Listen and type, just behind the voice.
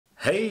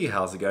Hey,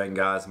 how's it going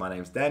guys? My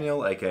name's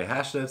Daniel, aka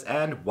HashLips,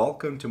 and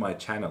welcome to my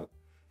channel.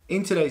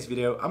 In today's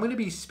video, I'm going to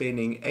be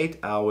spending 8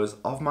 hours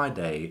of my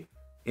day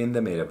in the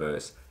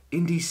Metaverse,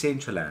 in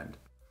Decentraland.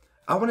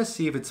 I want to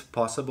see if it's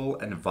possible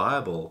and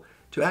viable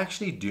to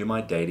actually do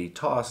my daily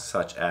tasks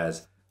such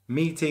as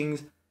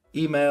meetings,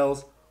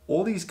 emails,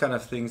 all these kind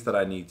of things that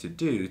I need to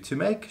do to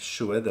make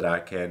sure that I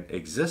can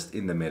exist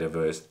in the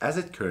Metaverse as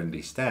it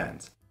currently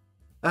stands.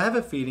 I have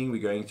a feeling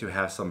we're going to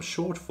have some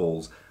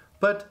shortfalls,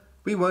 but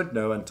we won't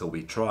know until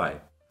we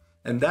try.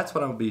 And that's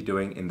what I'll be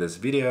doing in this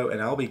video,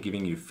 and I'll be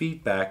giving you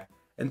feedback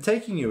and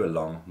taking you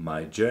along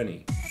my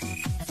journey.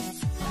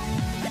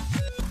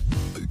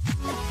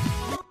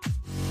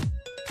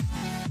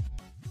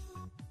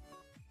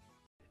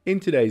 In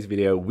today's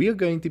video, we are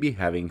going to be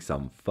having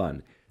some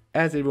fun.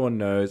 As everyone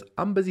knows,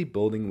 I'm busy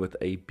building with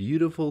a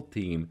beautiful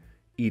team,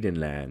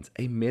 Edenlans,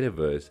 a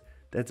metaverse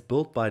that's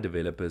built by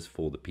developers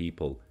for the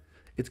people.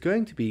 It's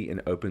going to be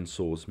an open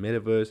source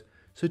metaverse,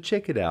 so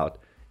check it out.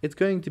 It's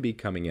going to be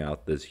coming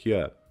out this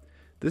year.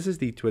 This is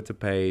the Twitter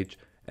page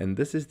and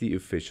this is the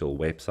official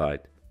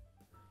website.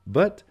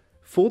 But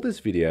for this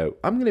video,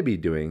 I'm going to be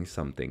doing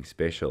something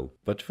special.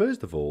 But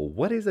first of all,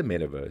 what is a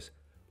metaverse?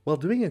 While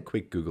doing a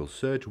quick Google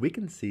search, we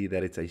can see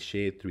that it's a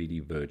shared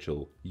 3D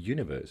virtual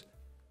universe.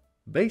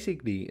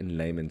 Basically, in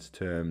layman's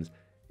terms,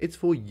 it's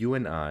for you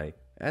and I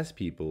as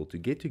people to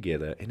get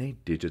together in a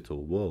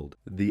digital world.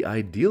 The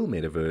ideal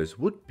metaverse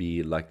would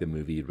be like the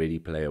movie Ready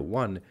Player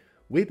One,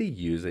 where the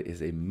user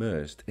is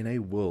immersed in a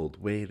world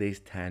where there's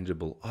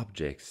tangible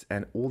objects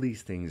and all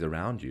these things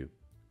around you.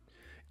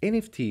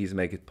 NFTs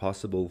make it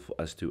possible for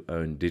us to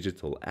own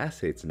digital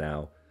assets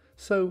now,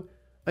 so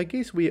I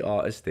guess we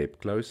are a step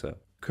closer.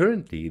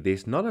 Currently,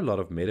 there's not a lot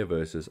of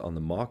metaverses on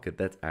the market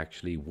that's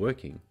actually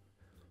working.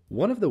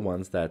 One of the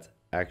ones that's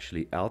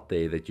actually out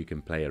there that you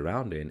can play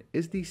around in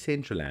is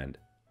Decentraland.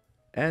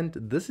 And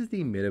this is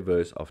the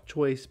metaverse of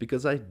choice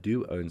because I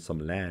do own some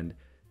land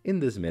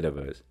in this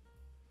metaverse.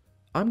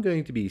 I'm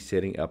going to be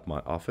setting up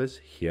my office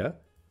here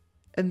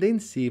and then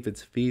see if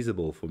it's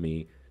feasible for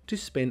me to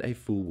spend a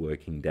full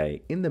working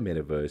day in the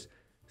metaverse,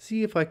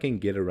 see if I can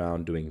get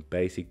around doing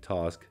basic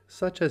tasks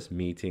such as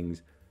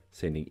meetings,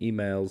 sending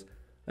emails,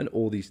 and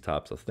all these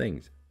types of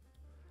things.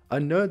 I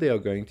know there are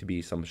going to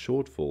be some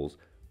shortfalls,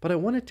 but I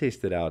want to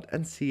test it out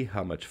and see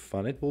how much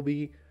fun it will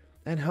be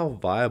and how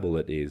viable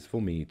it is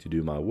for me to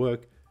do my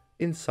work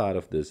inside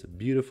of this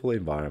beautiful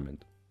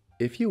environment.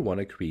 If you want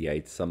to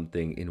create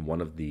something in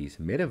one of these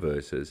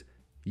metaverses,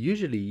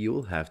 usually you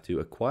will have to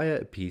acquire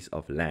a piece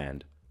of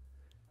land.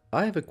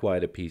 I have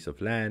acquired a piece of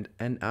land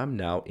and I'm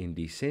now in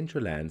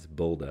Decentraland's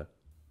builder.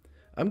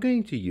 I'm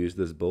going to use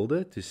this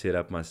builder to set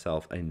up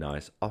myself a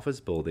nice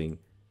office building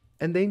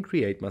and then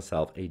create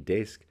myself a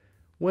desk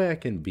where I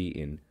can be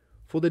in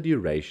for the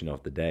duration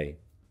of the day.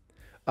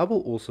 I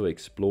will also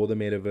explore the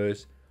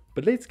metaverse,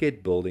 but let's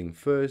get building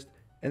first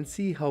and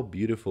see how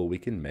beautiful we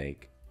can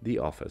make the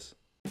office.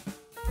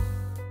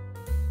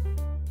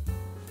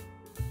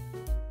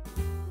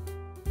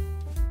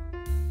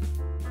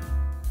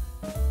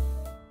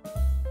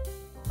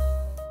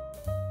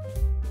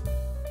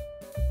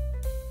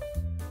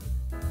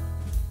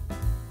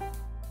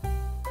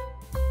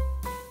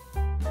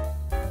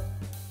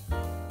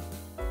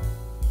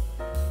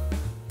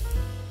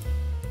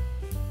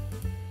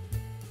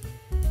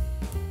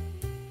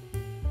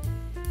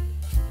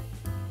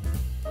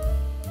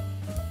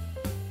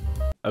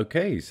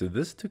 Okay, so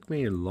this took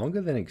me longer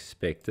than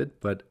expected,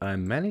 but I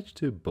managed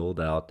to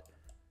build out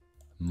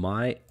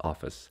my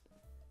office.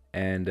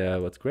 And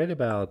what's great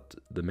about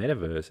the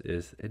metaverse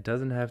is it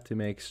doesn't have to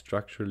make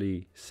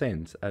structurally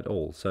sense at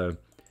all. So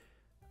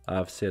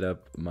I've set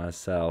up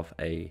myself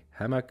a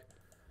hammock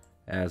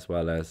as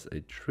well as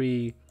a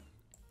tree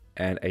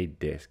and a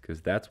desk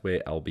because that's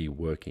where I'll be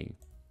working.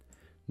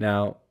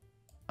 Now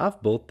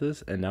I've built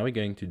this and now we're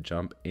going to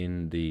jump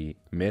in the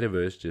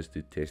metaverse just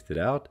to test it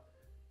out.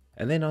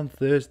 And then on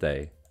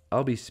Thursday,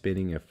 I'll be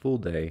spending a full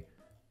day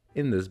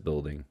in this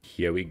building.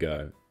 Here we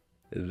go.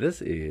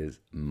 This is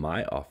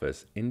my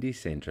office in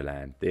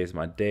Decentraland. There's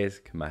my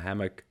desk, my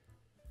hammock,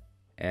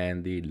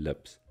 and the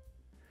lips.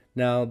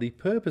 Now, the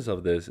purpose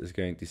of this is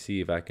going to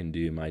see if I can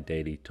do my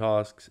daily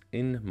tasks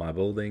in my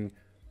building,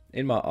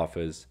 in my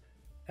office,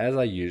 as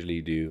I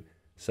usually do.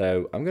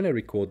 So I'm going to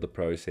record the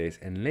process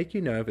and let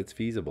you know if it's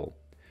feasible.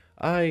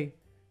 I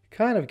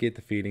kind of get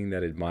the feeling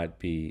that it might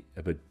be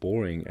a bit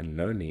boring and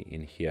lonely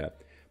in here,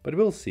 but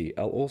we'll see.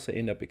 I'll also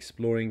end up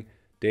exploring.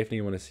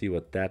 Definitely want to see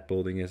what that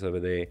building is over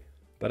there,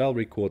 but I'll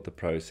record the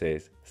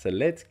process. So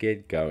let's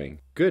get going.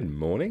 Good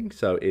morning.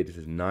 So it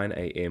is 9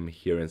 a.m.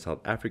 here in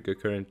South Africa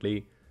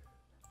currently.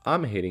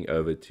 I'm heading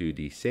over to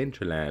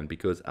Decentraland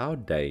because our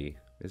day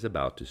is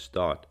about to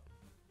start.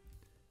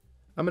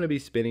 I'm going to be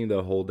spending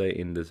the whole day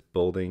in this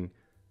building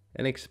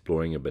and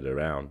exploring a bit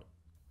around.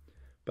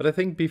 But I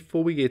think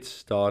before we get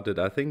started,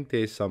 I think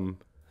there's some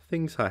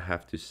things I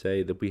have to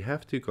say that we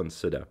have to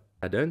consider.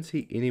 I don't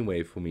see any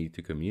way for me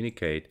to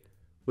communicate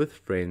with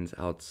friends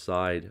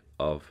outside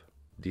of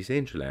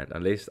Decentraland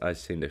unless I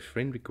send a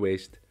friend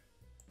request,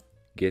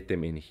 get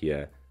them in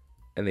here,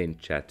 and then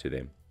chat to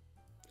them.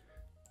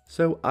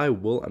 So I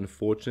will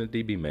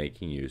unfortunately be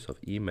making use of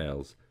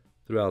emails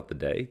throughout the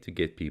day to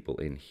get people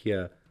in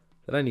here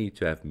that I need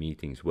to have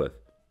meetings with.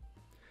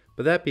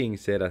 But that being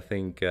said, I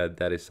think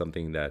that is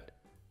something that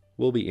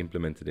will be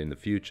implemented in the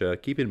future.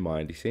 Keep in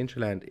mind,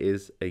 Decentraland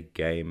is a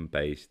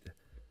game-based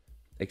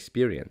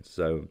experience,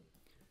 so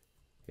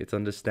it's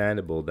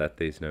understandable that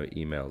there's no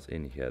emails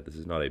in here. This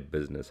is not a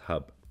business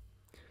hub.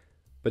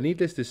 But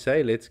needless to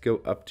say, let's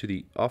go up to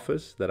the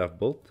office that I've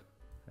built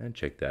and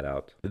check that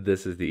out.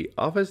 This is the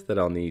office that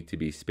I'll need to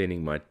be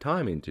spending my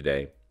time in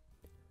today.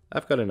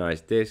 I've got a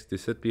nice desk to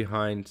sit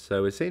behind,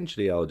 so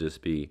essentially I'll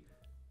just be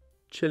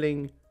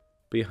chilling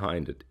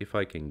behind it if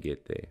I can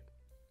get there.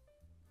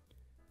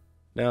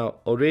 Now,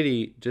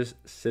 already just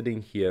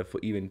sitting here for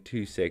even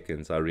 2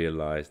 seconds, I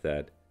realized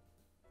that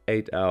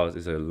 8 hours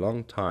is a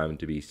long time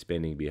to be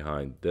spending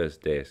behind this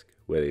desk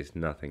where there's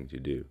nothing to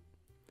do.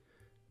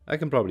 I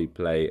can probably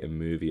play a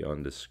movie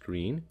on the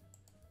screen,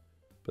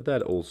 but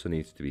that also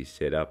needs to be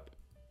set up.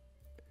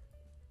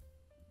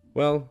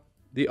 Well,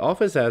 the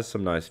office has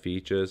some nice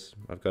features.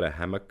 I've got a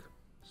hammock,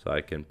 so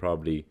I can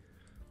probably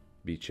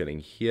be chilling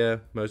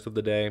here most of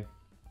the day.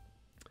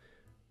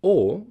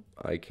 Or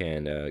I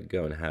can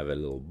go and have a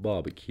little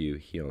barbecue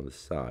here on the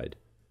side.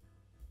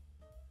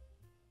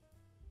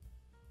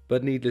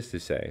 But needless to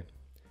say,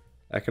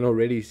 I can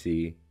already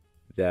see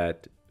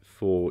that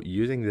for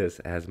using this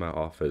as my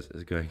office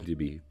is going to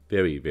be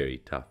very, very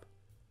tough.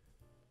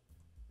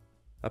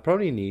 I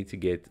probably need to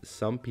get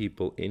some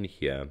people in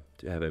here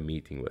to have a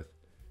meeting with.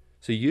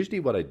 So usually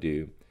what I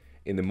do,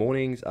 in the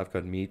mornings I've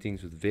got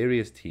meetings with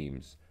various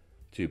teams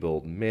to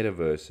build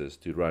metaverses,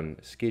 to run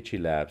sketchy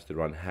labs, to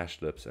run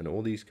HashLips, and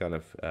all these kind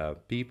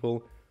of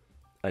people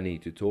I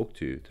need to talk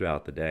to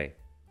throughout the day.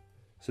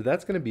 So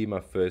that's going to be my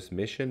first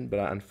mission, but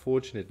I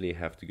unfortunately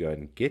have to go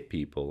and get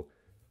people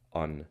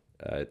on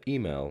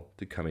email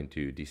to come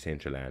into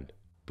Decentraland.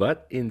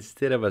 But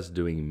instead of us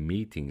doing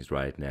meetings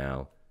right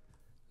now,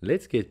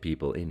 let's get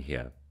people in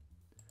here.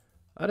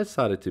 I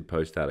decided to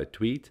post out a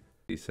tweet,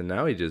 so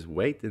now we just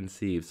wait and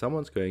see if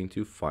someone's going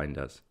to find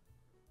us.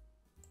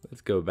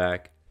 Let's go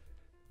back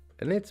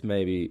and let's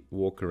maybe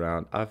walk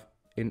around. I've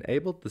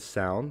enabled the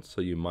sound,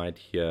 so you might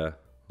hear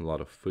a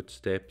lot of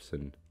footsteps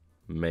and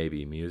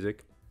maybe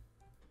music.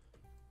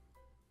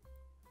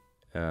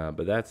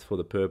 But that's for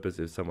the purpose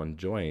if someone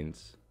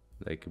joins,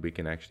 we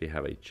can actually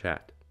have a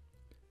chat.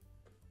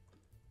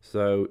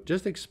 So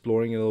just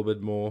exploring a little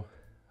bit more.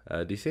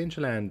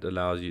 Decentraland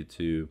allows you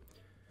to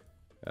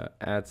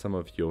add some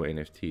of your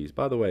NFTs.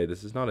 By the way,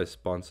 this is not a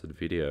sponsored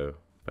video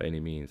by any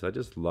means. I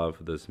just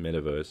love this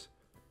metaverse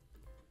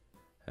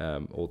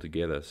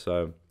altogether.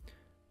 So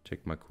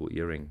check my cool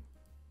earring.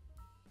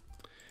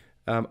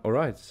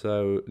 Alright,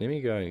 so let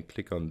me go and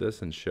click on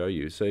this and show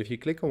you. So if you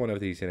click on one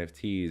of these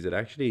NFTs, it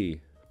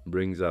actually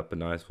brings up a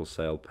nice for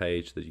sale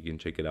page that you can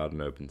check it out on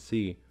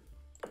OpenSea,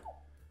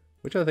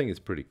 which I think is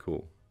pretty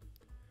cool.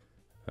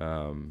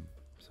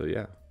 So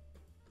yeah.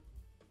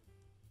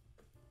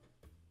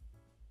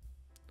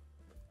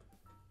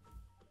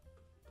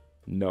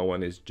 No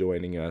one is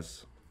joining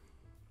us.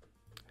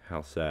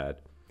 How sad.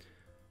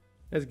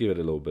 Let's give it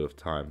a little bit of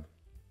time.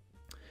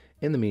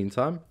 In the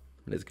meantime,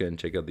 let's go and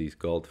check out these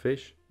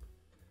goldfish.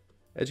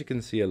 As you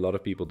can see, a lot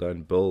of people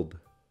don't build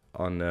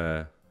on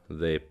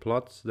their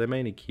plots. They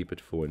mainly keep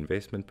it for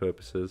investment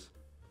purposes,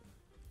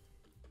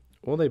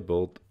 or they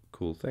build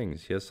cool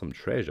things. Here's some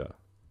treasure.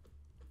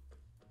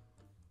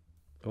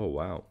 Oh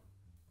wow,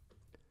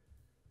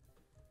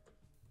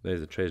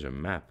 there's a treasure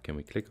map. Can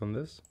we click on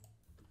this?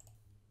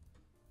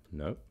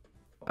 No.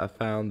 I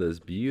found this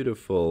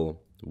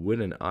beautiful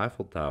wooden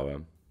Eiffel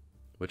Tower,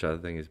 which I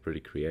think is pretty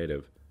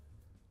creative.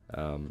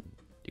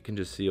 You can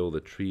just see all the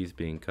trees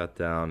being cut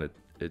down. It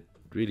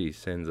really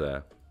sends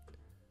a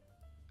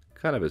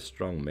kind of a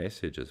strong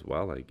message as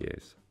well, I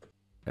guess.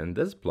 And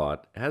this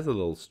plot has a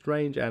little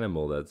strange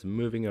animal that's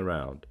moving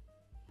around.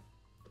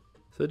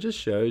 So it just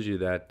shows you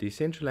that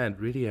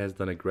Decentraland really has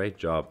done a great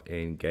job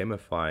in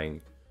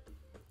gamifying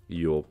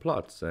your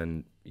plots,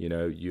 and you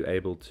know, you're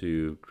able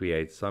to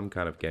create some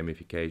kind of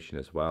gamification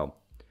as well,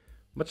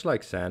 much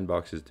like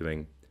Sandbox is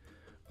doing.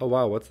 Oh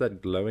wow, what's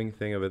that glowing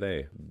thing over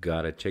there?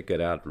 Gotta check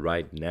it out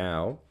right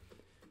now.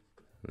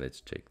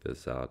 Let's check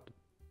this out.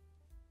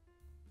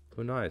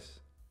 Oh nice.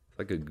 It's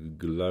like a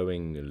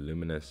glowing,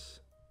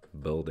 luminous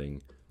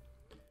building.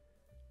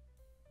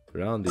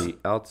 Around the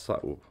outside...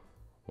 Oh,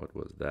 what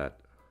was that?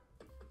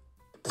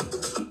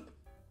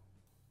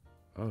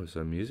 Oh,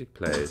 so music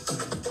plays.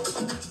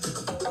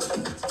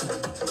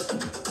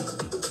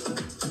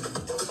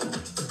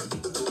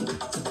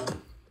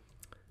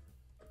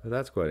 Oh,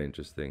 that's quite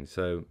interesting.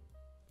 So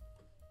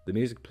the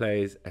music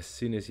plays as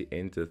soon as you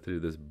enter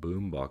through this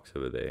boombox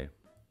over there.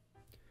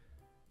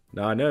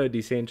 Now I know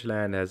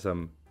Decentraland has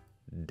some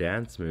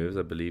dance moves.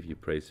 I believe you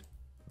press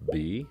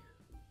B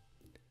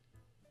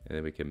and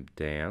then we can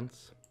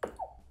dance.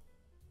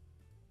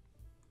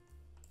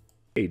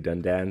 Okay,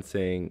 done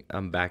dancing.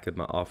 I'm back at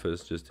my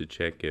office just to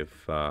check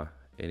if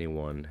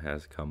anyone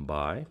has come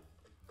by.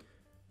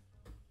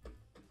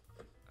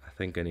 I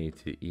think I need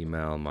to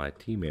email my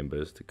team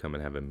members to come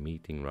and have a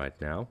meeting right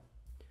now.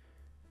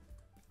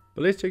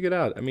 But let's check it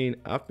out. I mean,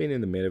 I've been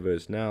in the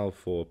metaverse now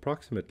for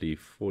approximately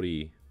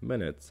 40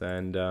 minutes,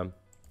 and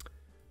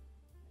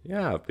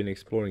yeah, I've been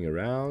exploring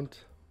around.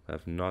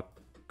 I've not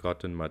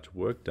gotten much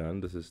work done.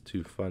 This is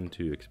too fun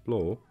to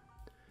explore.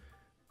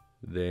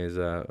 There's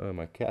oh,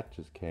 my cat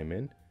just came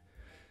in.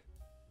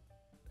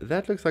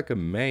 That looks like a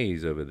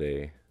maze over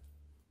there.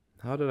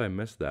 How did I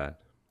miss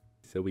that?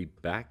 So we're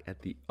back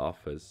at the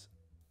office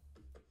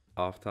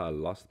after I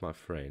lost my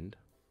friend.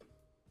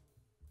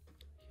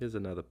 Here's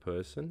another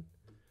person,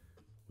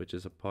 which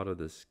is a part of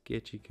the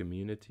sketchy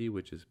community,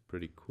 which is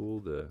pretty cool,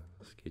 the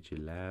sketchy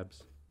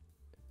labs.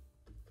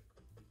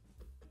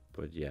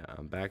 But yeah,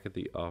 I'm back at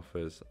the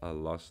office. I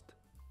lost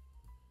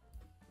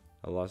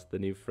the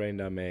new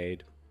friend I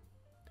made.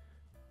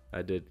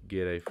 I did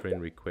get a friend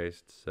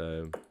request,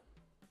 so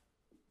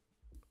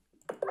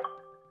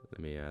let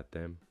me add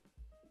them.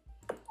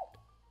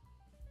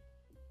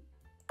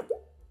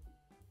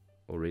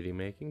 Already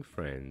making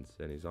friends,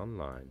 and he's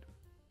online.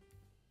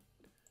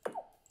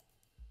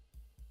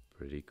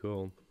 Pretty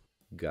cool.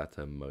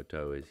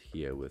 Gatamoto is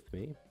here with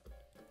me.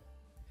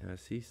 And I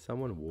see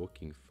someone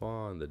walking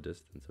far in the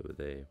distance over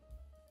there.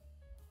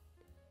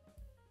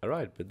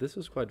 Alright, but this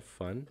was quite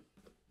fun.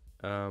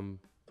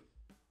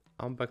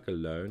 I'm back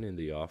alone in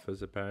the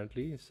office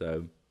apparently,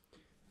 so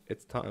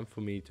it's time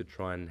for me to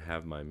try and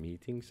have my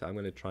meeting. So I'm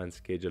going to try and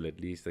schedule at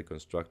least a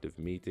constructive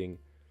meeting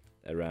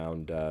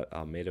around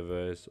our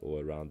metaverse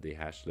or around the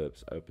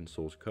HashLips open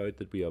source code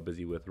that we are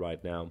busy with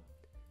right now.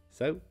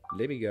 So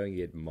let me go and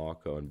get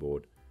Marco on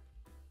board.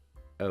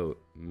 Oh,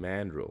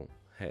 Mandrill,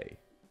 hey.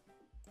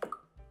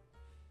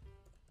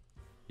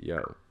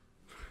 Yo.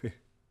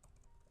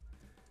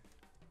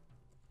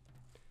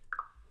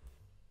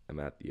 I'm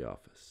at the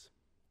office.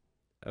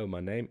 Oh, my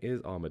name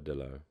is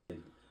Armadillo.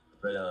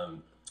 But yeah,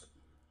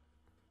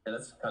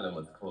 that's kind of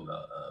what's cool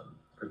about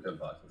crypto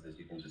boxes is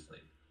you can just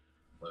like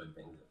load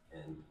things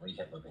in. Well, you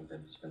can't load things in,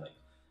 but you can like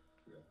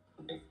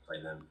things to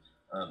play them.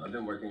 I've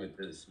been working with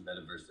this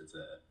metaverse it's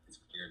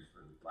geared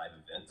for live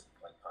events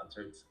like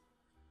concerts,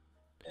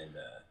 and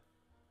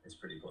it's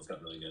pretty cool. It's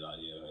got really good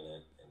audio in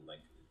it, and like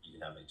you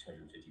can have like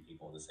 250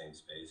 people in the same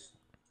space.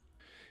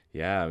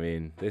 Yeah, I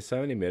mean, there's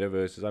so many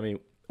metaverses. I mean,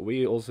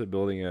 we're also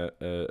building a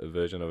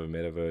version of a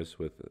metaverse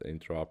with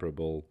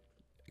interoperable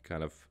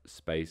kind of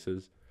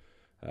spaces.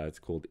 It's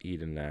called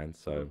Edenlans,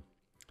 so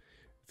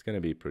it's going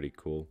to be pretty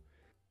cool.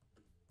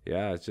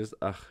 Yeah, it's just,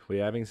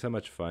 we're having so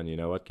much fun. You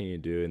know, what can you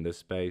do in this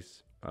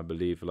space? I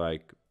believe,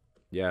 like,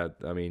 yeah,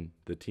 I mean,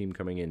 the team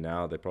coming in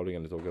now, they're probably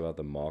going to talk about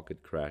the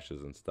market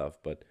crashes and stuff.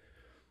 But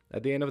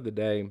at the end of the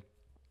day,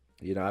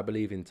 you know, I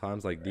believe in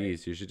times like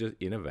these, you should just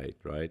innovate,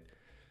 right?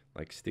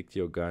 Like, stick to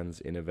your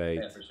guns, innovate.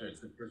 Yeah, for sure. It's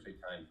the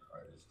perfect time for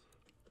artists.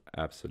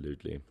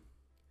 Absolutely.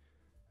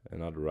 And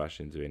not rush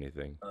into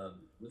anything.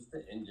 What's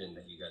the engine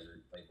that you guys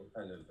are like? What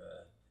kind of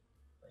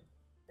like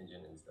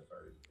engine and stuff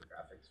are the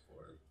graphics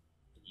for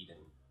Eden?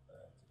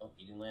 It's called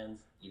Edenlands.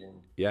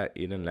 Yeah,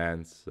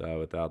 Edenlands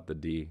without the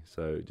D,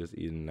 so just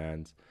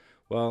Edenlands.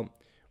 Well,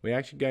 we're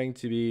actually going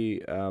to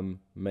be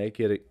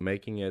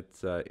making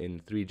it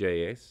in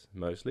 3JS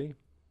mostly,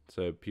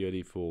 so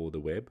purely for the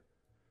web,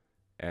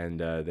 and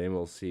then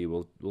we'll see.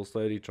 We'll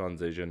slowly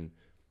transition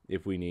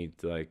if we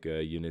need like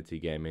a Unity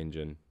game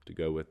engine to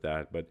go with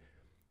that, but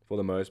for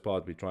the most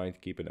part, we're trying to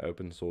keep it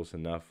open source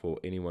enough for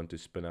anyone to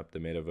spin up the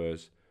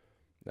metaverse,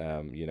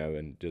 you know,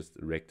 and just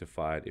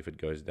rectify it if it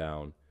goes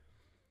down,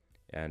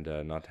 and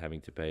not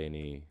having to pay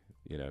any,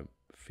 you know,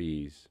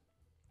 fees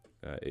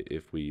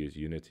if we use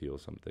Unity or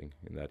something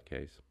in that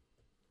case.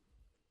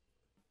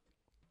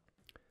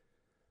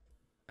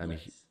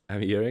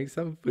 I'm hearing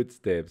some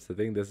footsteps. I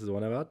think this is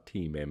one of our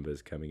team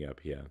members coming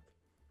up here.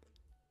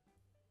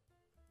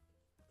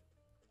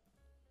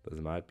 This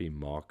might be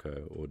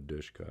Marco or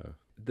Dushko.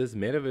 This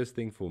metaverse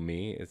thing for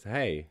me is,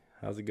 hey,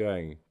 how's it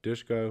going?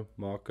 Dushko,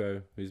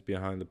 Marco, who's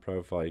behind the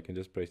profile? You can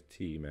just press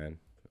T, man,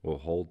 or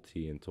hold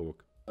T and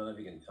talk. I don't know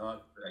if you can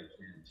talk, but I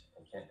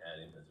can't add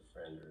him as a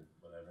friend or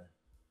whatever.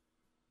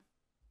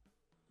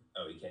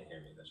 Oh, he can't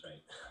hear me. That's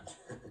right.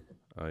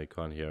 Oh, he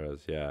can't hear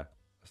us. Yeah,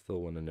 I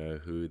still want to know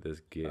who this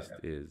guest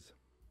is.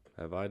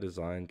 Have I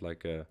designed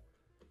like a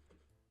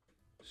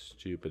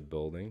stupid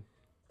building?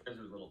 There's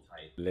a little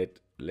tight.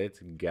 Let's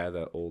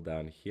gather all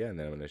down here, and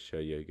then I'm going to show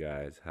you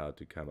guys how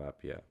to come up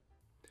here.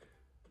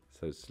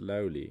 So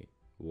slowly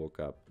walk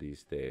up these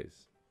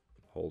stairs.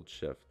 Hold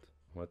shift.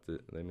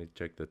 Let me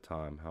check the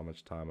time. How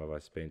much time have I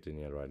spent in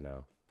here right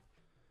now?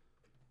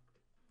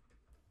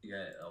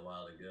 Yeah, a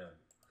while ago.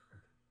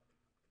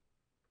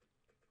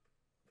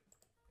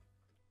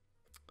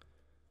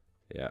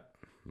 Yeah,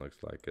 looks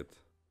like it.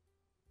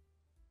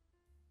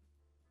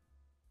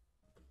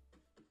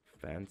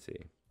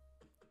 Fancy.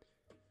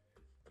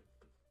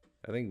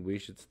 I think we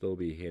should still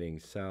be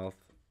heading south.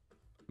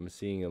 I'm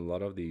seeing a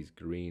lot of these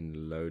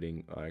green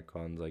loading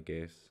icons, I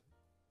guess.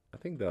 I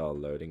think they are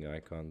loading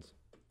icons.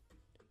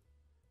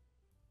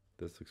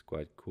 This looks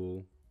quite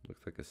cool.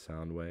 Looks like a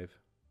sound wave,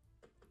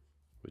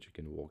 which you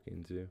can walk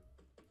into.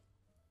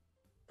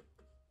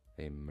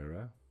 a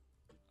mirror.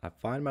 I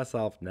find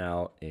myself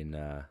now in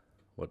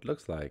what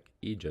looks like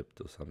Egypt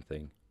or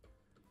something.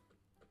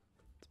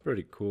 It's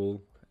pretty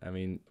cool. I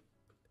mean,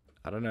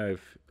 I don't know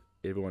if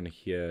everyone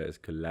here is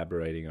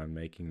collaborating on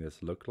making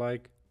this look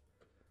like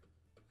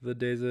the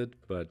desert,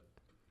 but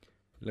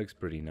it looks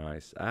pretty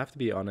nice. I have to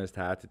be honest,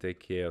 I had to take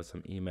care of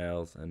some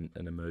emails and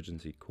an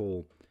emergency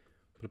call.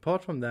 But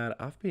apart from that,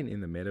 I've been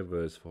in the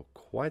metaverse for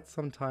quite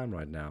some time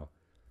right now.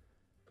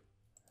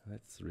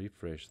 Let's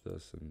refresh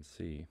this and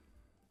see.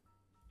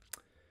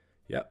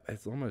 Yep,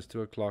 it's almost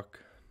 2 o'clock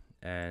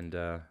and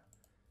I've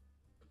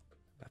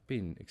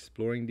been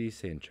exploring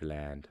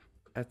Decentraland.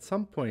 At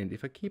some point,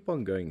 if I keep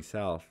on going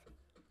south,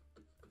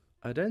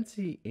 I don't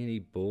see any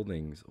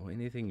buildings or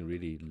anything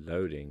really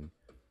loading,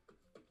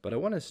 but I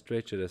want to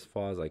stretch it as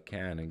far as I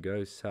can and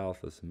go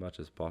south as much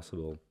as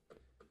possible.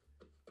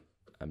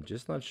 I'm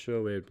just not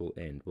sure where it will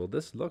end. Well,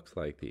 this looks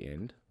like the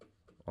end,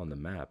 on the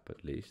map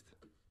at least.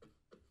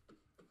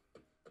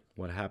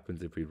 What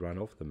happens if we run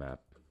off the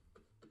map?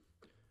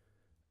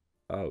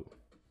 Oh.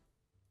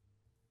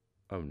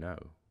 Oh no.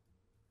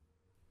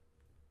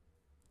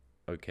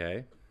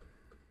 Okay.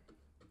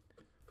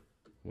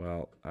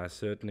 Well, I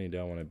certainly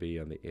don't want to be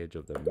on the edge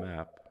of the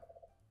map.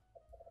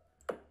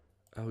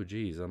 Oh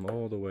geez, I'm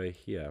all the way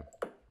here.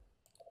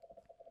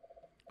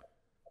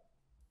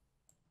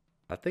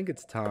 I think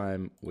it's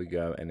time we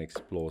go and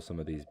explore some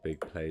of these big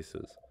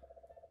places.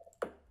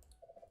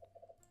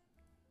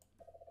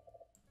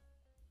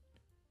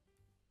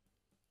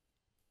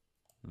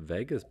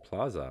 Vegas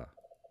Plaza.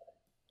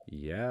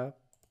 Yeah.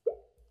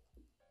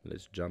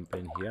 Let's jump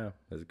in here.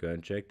 Let's go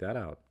and check that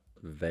out.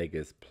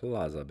 Vegas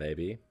Plaza,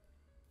 baby.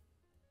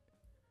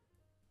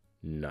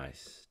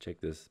 Nice.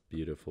 Check this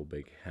beautiful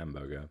big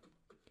hamburger.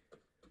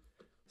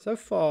 So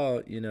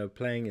far, you know,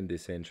 playing in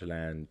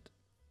Decentraland,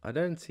 I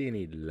don't see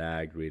any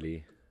lag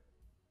really.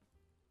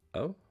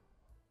 Oh,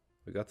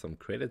 we got some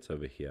credits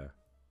over here.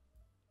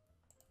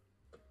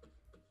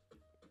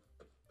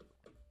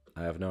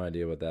 I have no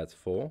idea what that's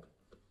for.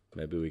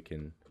 Maybe we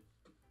can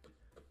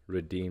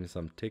redeem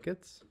some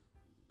tickets.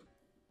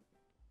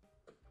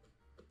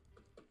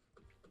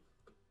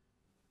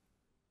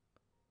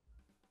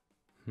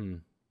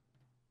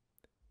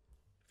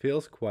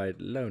 Feels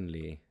quite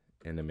lonely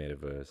in the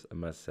metaverse, I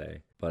must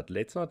say. But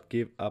let's not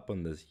give up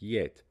on this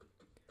yet.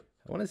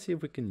 I want to see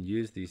if we can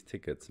use these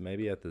tickets,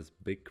 maybe at this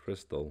big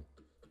crystal.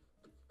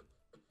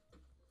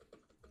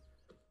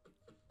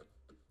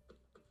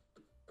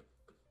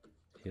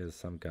 Here's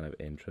some kind of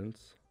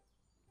entrance.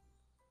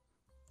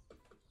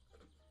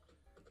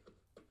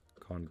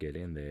 Can't get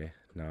in there.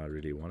 Now I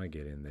really want to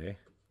get in there.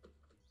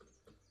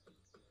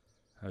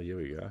 Oh, here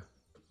we go.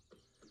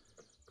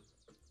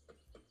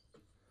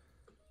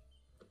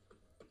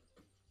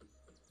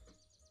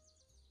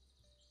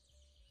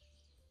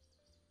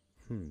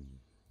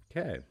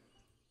 Okay.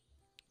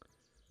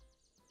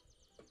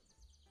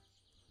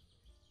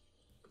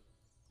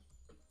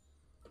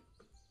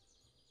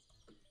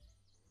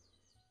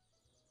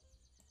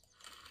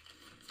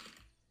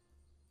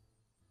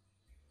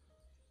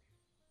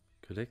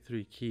 Collect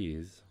 3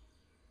 keys.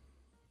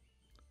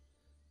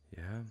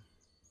 Yeah.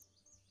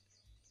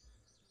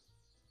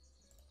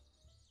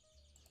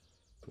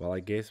 Well, I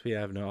guess we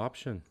have no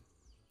option.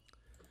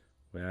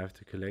 We have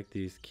to collect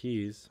these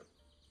keys,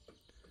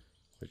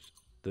 which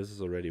this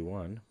is already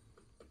one.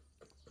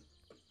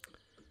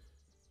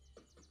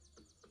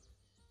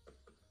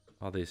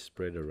 Are they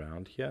spread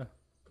around here?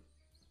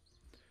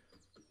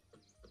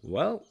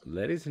 Well,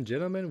 ladies and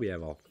gentlemen, we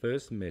have our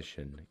first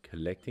mission,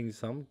 collecting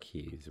some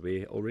keys.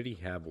 We already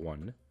have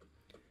one.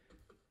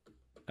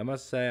 I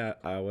must say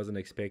I wasn't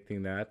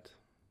expecting that,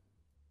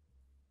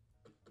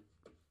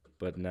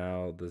 but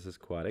now this is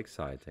quite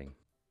exciting.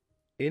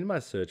 In my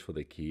search for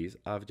the keys,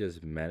 I've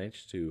just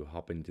managed to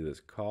hop into this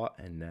car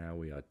and now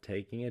we are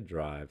taking a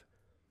drive.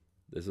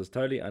 This was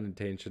totally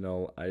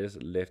unintentional. I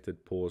just left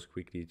it paused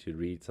quickly to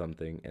read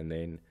something, and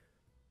then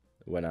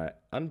when I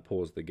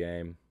unpaused the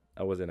game,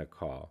 I was in a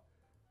car.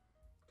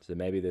 So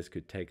maybe this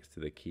could take us to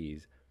the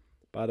keys.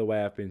 By the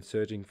way, I've been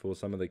searching for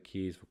some of the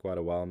keys for quite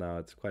a while now.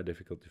 It's quite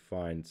difficult to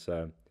find,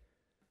 so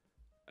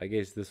I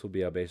guess this will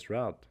be our best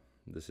route.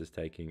 This is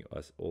taking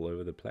us all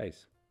over the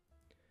place.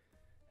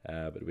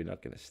 But we're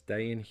not going to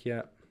stay in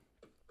here.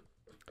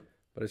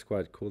 But it's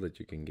quite cool that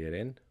you can get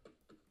in.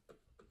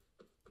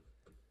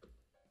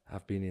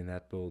 I've been in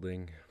that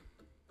building.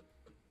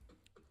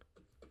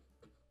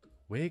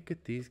 Where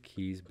could these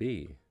keys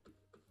be?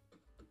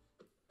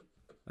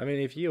 I mean,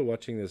 if you're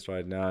watching this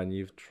right now and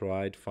you've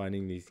tried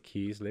finding these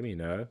keys, let me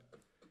know.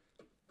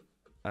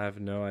 I have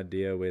no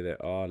idea where they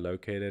are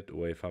located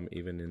or if I'm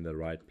even in the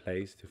right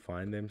place to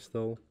find them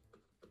still.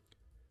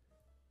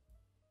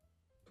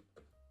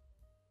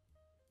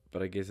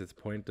 But I guess it's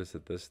pointless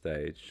at this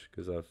stage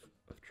because I've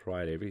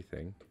tried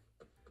everything.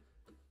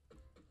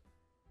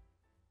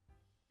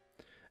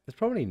 It's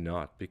probably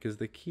not, because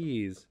the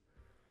keys,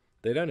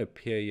 they don't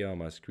appear here on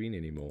my screen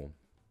anymore.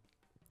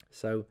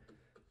 So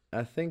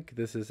I think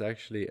this is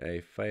actually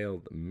a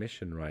failed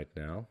mission right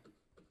now.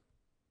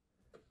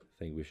 I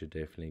think we should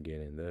definitely get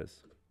in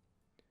this.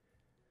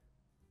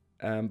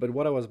 But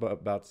what I was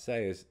about to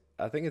say is,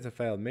 I think it's a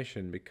failed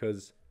mission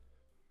because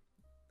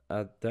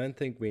I don't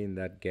think we're in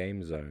that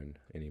game zone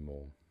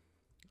anymore.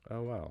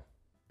 Oh wow.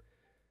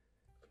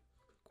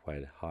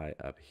 Quite high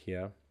up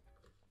here.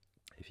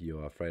 If you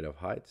are afraid of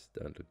heights,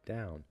 don't look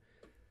down.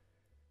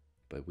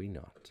 But we're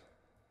not.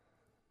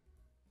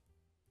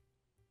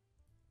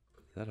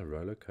 Is that a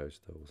roller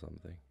coaster or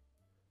something?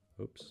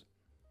 Oops.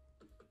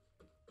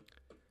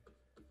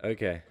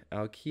 Okay,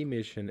 our key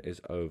mission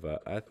is over.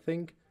 I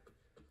think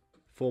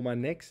for my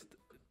next,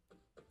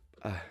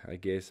 I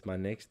guess my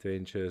next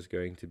venture is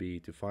going to be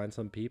to find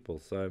some people.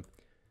 So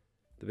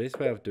the best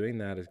way of doing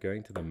that is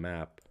going to the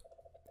map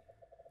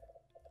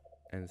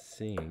and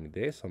seeing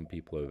there's some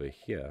people over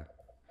here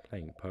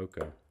playing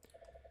poker.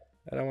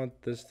 And I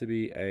want this to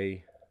be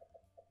a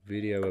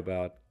video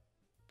about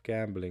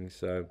gambling,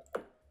 so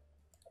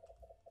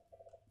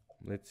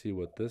let's see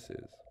what this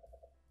is.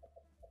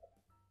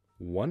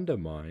 Wonder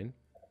Mine.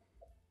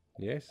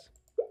 Yes.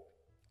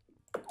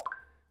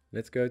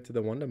 Let's go to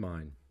the Wonder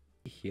Mine.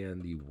 Here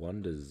in the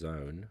Wonder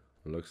Zone,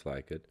 looks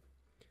like it.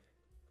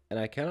 And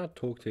I cannot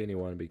talk to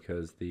anyone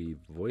because the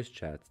voice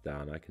chat's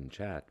down. I can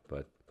chat,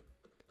 but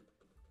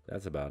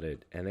that's about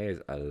it. And there's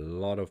a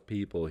lot of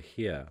people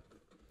here.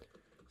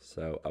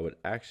 So I would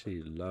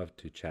actually love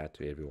to chat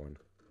to everyone.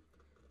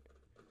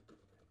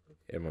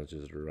 Everyone's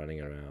just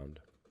running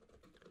around.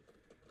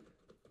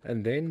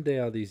 And then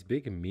there are these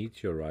big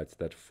meteorites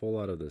that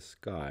fall out of the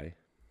sky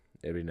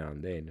every now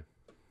and then.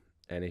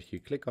 And if you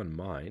click on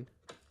mine,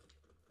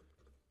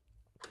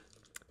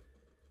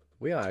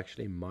 we are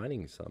actually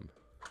mining some.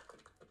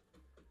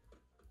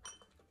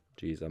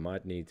 Geez, I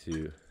might need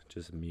to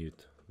just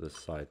mute the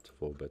site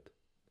for a bit.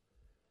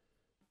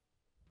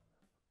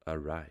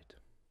 Alright.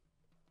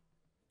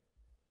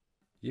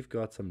 You've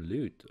got some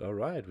loot.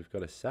 Alright, we've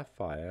got a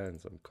sapphire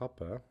and some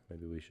copper.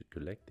 Maybe we should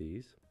collect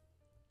these.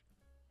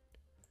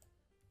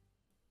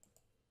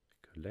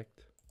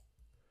 Collect.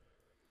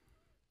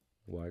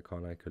 Why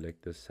can't I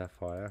collect this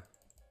sapphire?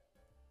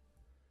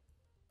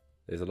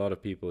 There's a lot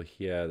of people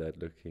here that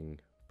looking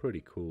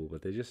pretty cool,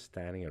 but they're just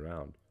standing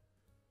around.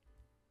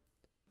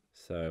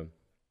 So,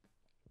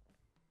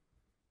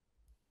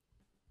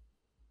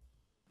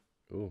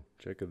 oh,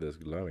 check out this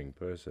glowing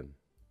person.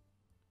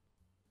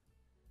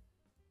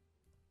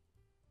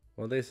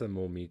 Well, there's some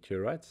more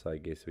meteorites. I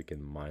guess we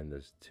can mine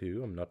this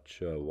too. I'm not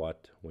sure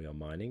what we are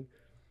mining.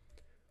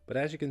 But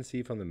as you can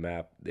see from the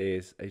map,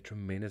 there's a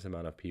tremendous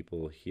amount of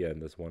people here in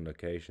this one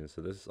location.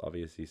 So this is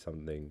obviously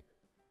something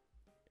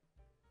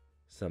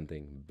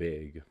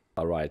big.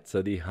 Alright,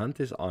 so the hunt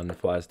is on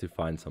for us to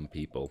find some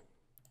people.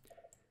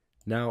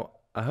 Now,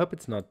 I hope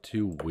it's not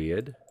too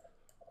weird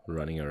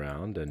running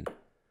around and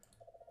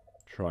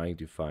trying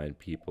to find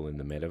people in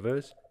the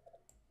metaverse.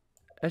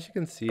 As you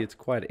can see, it's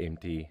quite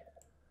empty.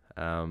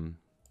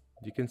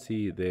 You can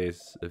see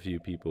there's a few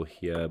people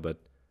here,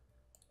 but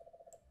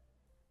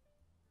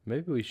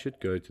maybe we should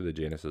go to the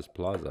Genesis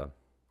Plaza.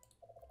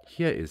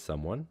 Here is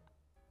someone.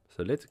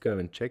 So let's go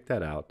and check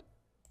that out.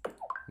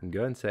 And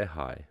go and say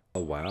hi.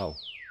 Oh wow.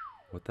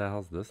 What the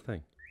hell's this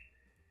thing?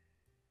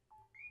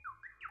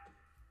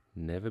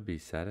 Never be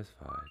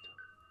satisfied.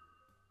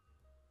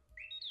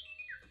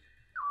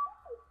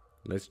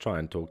 Let's try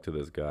and talk to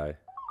this guy.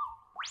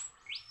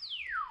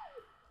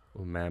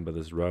 Oh man, but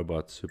this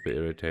robot's super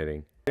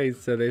irritating. Okay,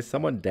 so there's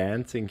someone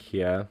dancing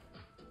here.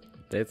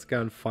 Let's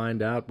go and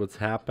find out what's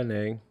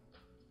happening.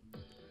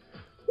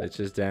 Let's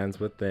just dance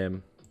with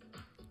them.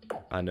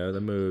 I know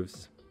the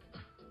moves.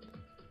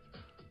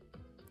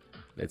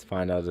 Let's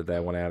find out if they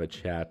want to have a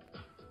chat.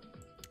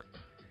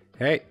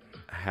 Hey,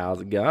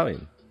 how's it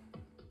going?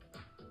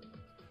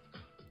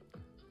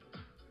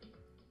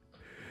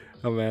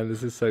 Oh man,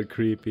 this is so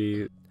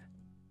creepy.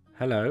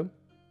 Hello?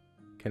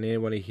 Can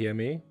anyone hear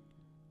me?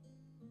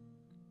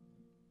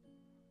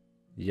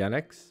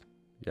 Yannick?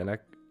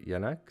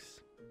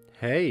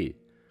 Hey!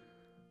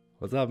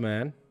 What's up,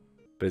 man?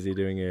 Busy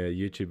doing a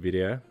YouTube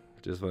video.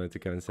 Just wanted to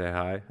come and say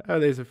hi. Oh,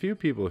 there's a few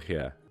people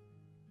here.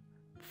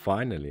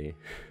 Finally.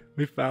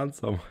 We found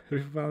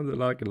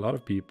like a lot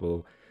of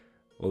people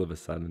all of a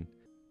sudden.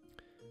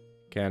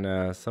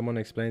 Can someone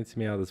explain to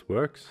me how this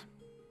works?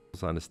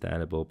 It's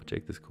understandable, but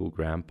check this cool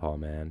grandpa,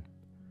 man.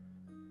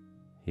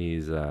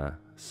 He's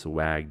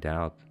swagged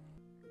out.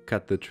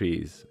 Cut the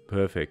trees.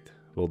 Perfect.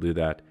 We'll do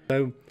that.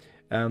 So,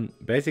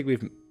 basically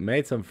we've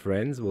made some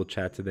friends. We'll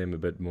chat to them a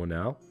bit more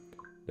now.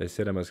 They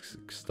said I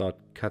must start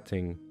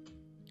cutting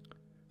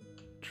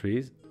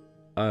trees.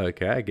 Oh,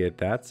 okay, I get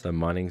that. So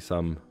mining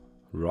some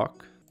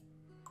rock.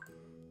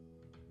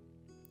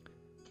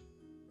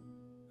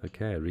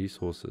 Okay,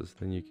 resources.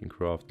 Then you can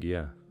craft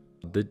gear.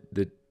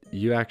 Did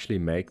you actually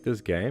make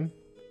this game?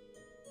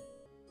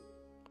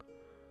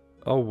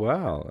 Oh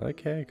wow.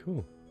 Okay,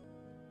 cool.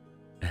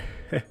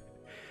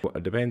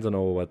 It depends on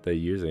all what they're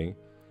using.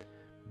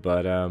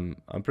 But I'm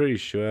pretty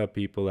sure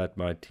people at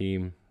my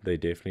team, they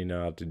definitely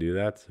know how to do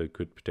that, so it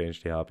could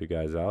potentially help you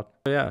guys out.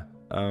 So yeah,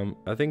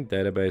 I think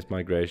database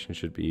migration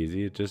should be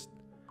easy. It just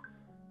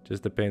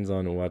depends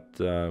on what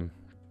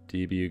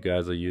DB you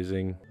guys are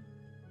using.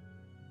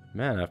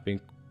 Man, I've been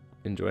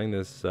enjoying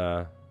this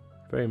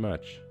very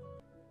much.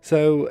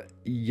 So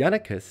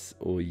Yannicus,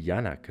 or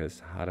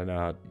Yannicus, I don't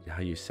know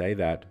how you say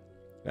that,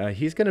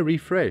 he's going to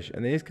refresh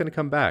and then he's going to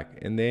come back,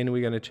 and then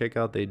we're going to check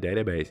out their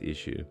database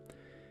issue.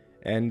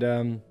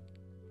 And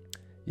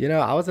you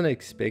know, I wasn't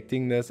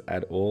expecting this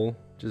at all,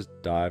 just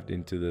dived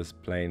into this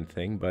plain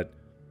thing, but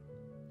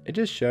it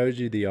just shows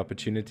you the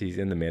opportunities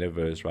in the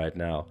metaverse right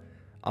now.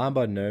 I'm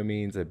by no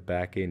means a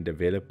backend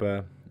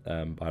developer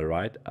by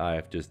right.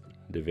 I've just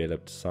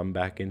developed some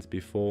backends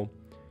before,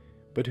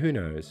 but who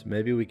knows,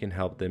 maybe we can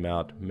help them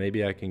out.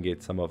 Maybe I can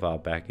get some of our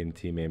backend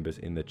team members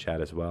in the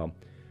chat as well.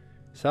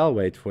 So I'll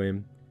wait for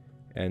him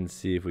and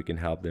see if we can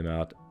help them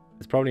out.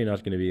 It's probably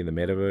not going to be in the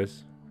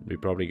metaverse. We're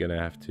probably going to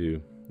have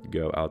to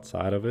go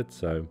outside of it,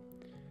 so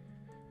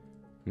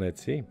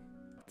let's see.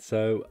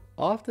 So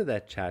after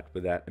that chat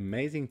with that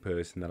amazing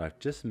person that I've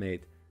just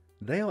met,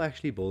 they are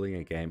actually building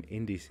a game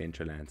in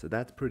Decentraland, so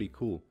that's pretty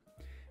cool.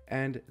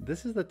 And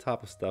this is the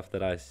type of stuff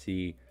that I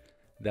see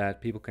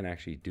that people can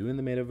actually do in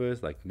the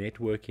metaverse, like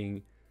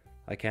networking.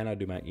 I cannot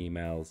do my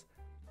emails.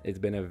 It's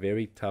been a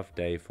very tough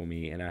day for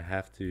me, and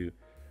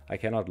I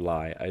cannot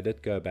lie, I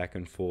did go back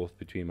and forth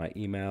between my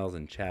emails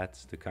and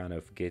chats to kind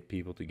of get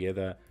people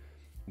together.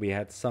 We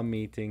had some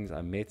meetings,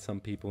 I met some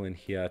people in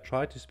here, I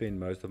tried to spend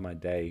most of my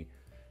day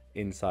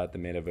inside the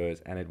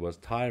metaverse, and it was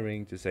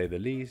tiring to say the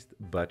least,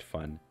 but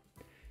fun.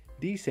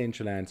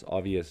 Decentraland's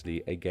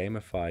obviously a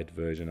gamified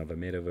version of a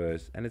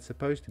metaverse, and it's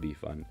supposed to be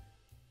fun.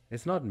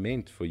 It's not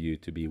meant for you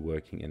to be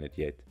working in it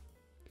yet.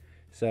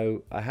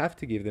 So I have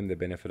to give them the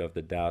benefit of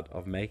the doubt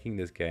of making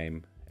this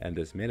game and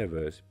this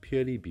metaverse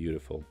purely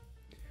beautiful.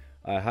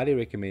 I highly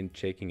recommend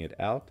checking it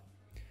out.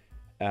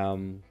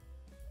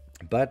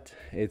 But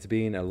it's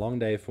been a long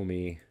day for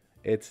me.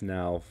 It's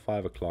now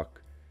 5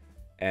 o'clock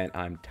and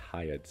I'm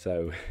tired.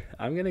 So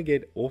I'm going to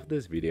get off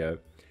this video.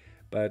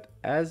 But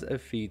as a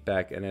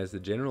feedback and as the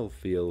general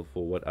feel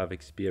for what I've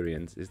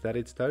experienced is that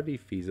it's totally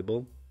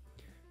feasible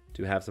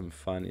to have some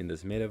fun in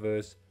this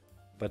metaverse,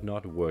 but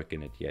not work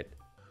in it yet.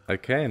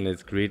 Okay, and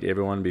let's greet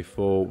everyone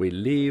before we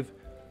leave.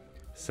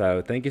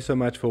 So thank you so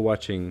much for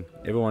watching,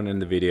 everyone in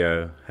the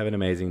video. Have an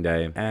amazing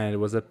day, and it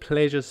was a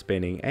pleasure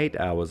spending 8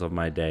 hours of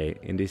my day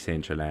in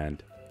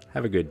Decentraland.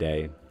 Have a good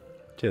day.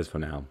 Cheers for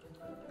now.